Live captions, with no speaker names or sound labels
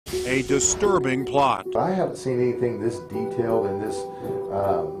A disturbing plot. I haven't seen anything this detailed and this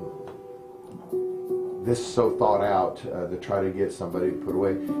so thought out to try to get somebody to put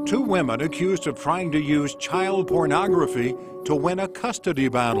away. Two women accused of trying to use child pornography to win a custody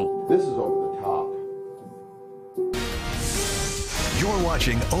battle. This is over the top. You're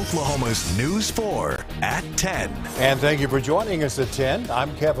watching Oklahoma's News 4 at 10. And thank you for joining us at 10.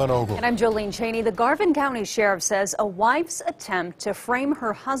 I'm Kevin Ogle. And I'm Jolene Cheney. The Garvin County Sheriff says a wife's attempt to frame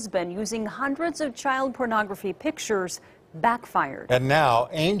her husband using hundreds of child pornography pictures backfired. And now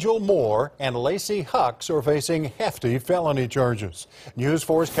Angel Moore and Lacey Hucks are facing hefty felony charges. News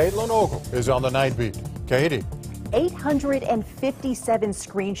 4's Caitlin Ogle is on the night beat. Katie. 857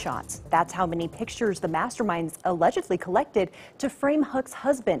 screenshots. That's how many pictures the masterminds allegedly collected to frame Huck's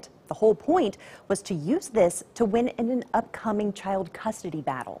husband. The whole point was to use this to win in an upcoming child custody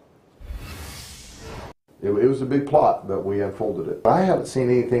battle. It was a big plot, but we unfolded it. I haven't seen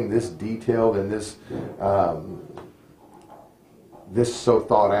anything this detailed and this so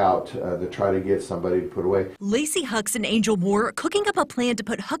thought out to try to get somebody to put away. Lacey Hucks and Angel Moore are cooking up a plan to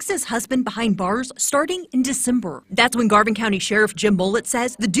put Hucks' husband behind bars starting in December. That's when Garvin County Sheriff Jim Mollett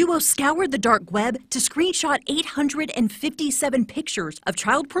says the duo scoured the dark web to screenshot 857 pictures of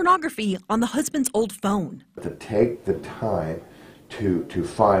child pornography on the husband's old phone. To take the time to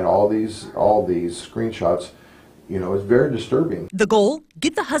find all these screenshots, you know, is very disturbing. The goal?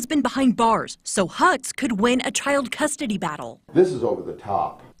 Get the husband behind bars so Hucks could win a child custody battle. This is over the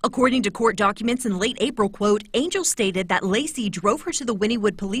top. According to court documents in late April, quote, Angel stated that Lacey drove her to the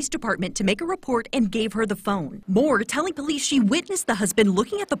Wynnewood Police Department to make a report and gave her the phone. Moore telling police she witnessed the husband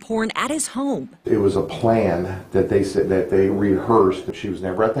looking at the porn at his home. It was a plan that they said that they rehearsed. She was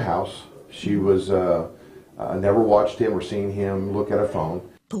never at the house. She was never watched him or seen him look at a phone.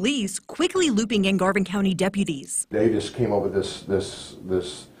 Police quickly looping in Garvin County deputies. They just came up with this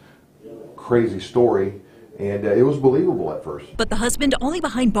crazy story, and it was believable at first. But the husband only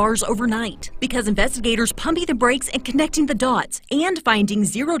behind bars overnight because investigators pumping the brakes and connecting the dots and finding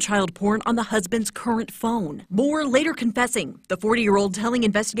zero child porn on the husband's current phone. Moore later confessing, the 40-year-old telling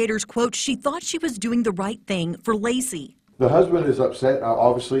investigators, quote, she thought she was doing the right thing for Lacey. The husband is upset,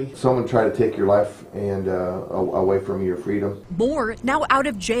 obviously. Someone tried to take your life and away from your freedom. Moore now out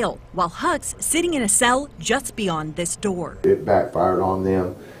of jail, while Hucks sitting in a cell just beyond this door. It backfired on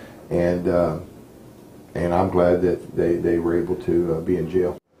them, and I'm glad that they were able to be in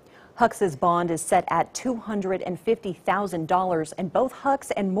jail. Hucks's bond is set at $250,000, and both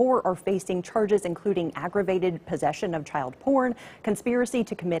Hucks and Moore are facing charges including aggravated possession of child porn, conspiracy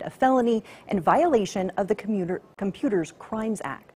to commit a felony, and violation of the Computers Crimes Act.